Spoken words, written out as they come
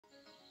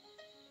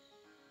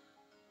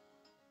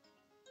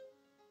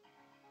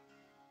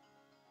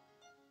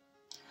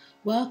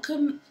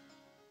Welcome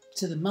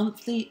to the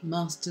monthly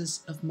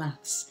Masters of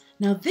Maths.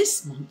 Now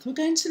this month we're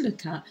going to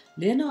look at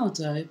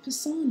Leonardo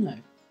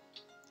Pisano.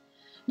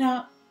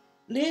 Now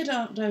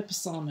Leonardo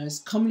Pisano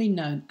is commonly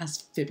known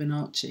as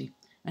Fibonacci,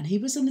 and he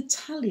was an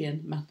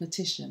Italian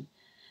mathematician.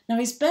 Now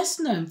he's best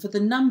known for the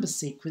number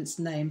sequence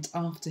named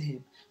after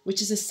him,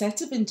 which is a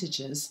set of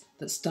integers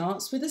that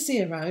starts with a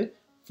 0,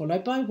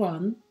 followed by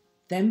 1,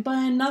 then by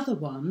another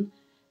 1,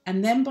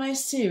 and then by a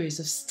series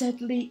of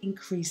steadily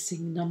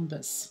increasing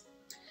numbers.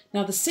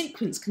 Now the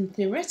sequence can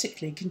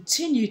theoretically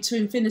continue to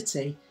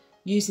infinity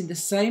using the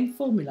same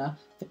formula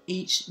for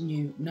each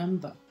new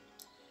number.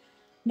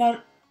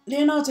 Now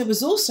Leonardo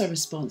was also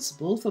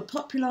responsible for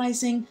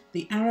popularising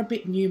the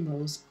Arabic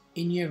numerals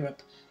in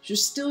Europe, which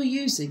was still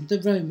using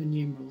the Roman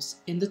numerals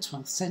in the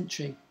 12th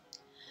century.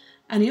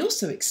 And he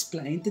also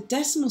explained the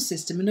decimal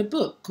system in a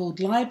book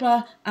called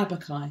Liber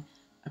Abaci,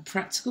 a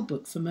practical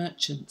book for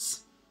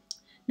merchants.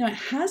 Now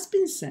it has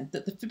been said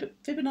that the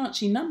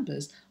Fibonacci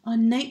numbers are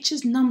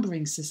nature's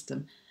numbering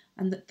system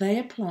and that they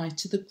apply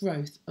to the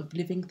growth of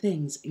living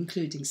things,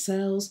 including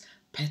cells,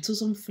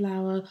 petals on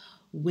flower,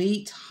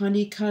 wheat,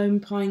 honeycomb,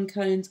 pine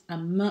cones,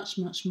 and much,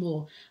 much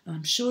more. And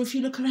I'm sure if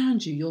you look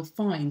around you, you'll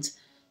find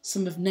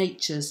some of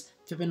nature's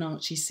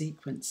Fibonacci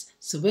sequence.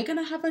 So we're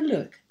going to have a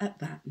look at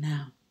that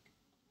now.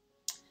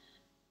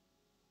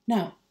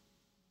 Now,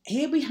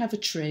 here we have a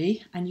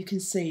tree, and you can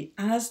see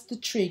as the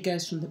tree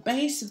goes from the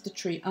base of the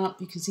tree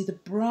up, you can see the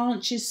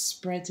branches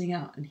spreading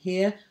out. And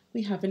here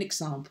we have an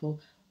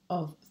example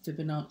of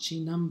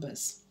Fibonacci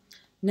numbers.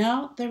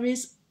 Now there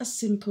is a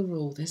simple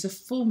rule. There's a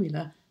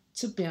formula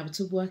to be able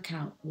to work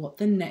out what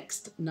the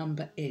next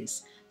number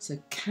is. So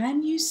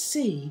can you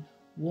see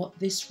what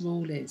this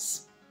rule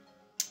is?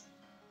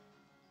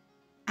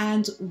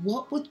 And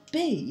what would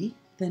be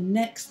the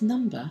next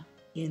number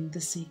in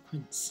the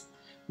sequence?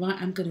 Right,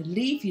 I'm going to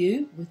leave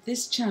you with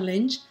this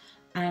challenge,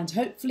 and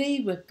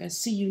hopefully we're going to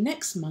see you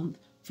next month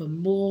for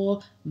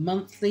more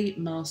monthly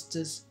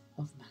Masters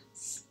of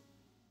Maths.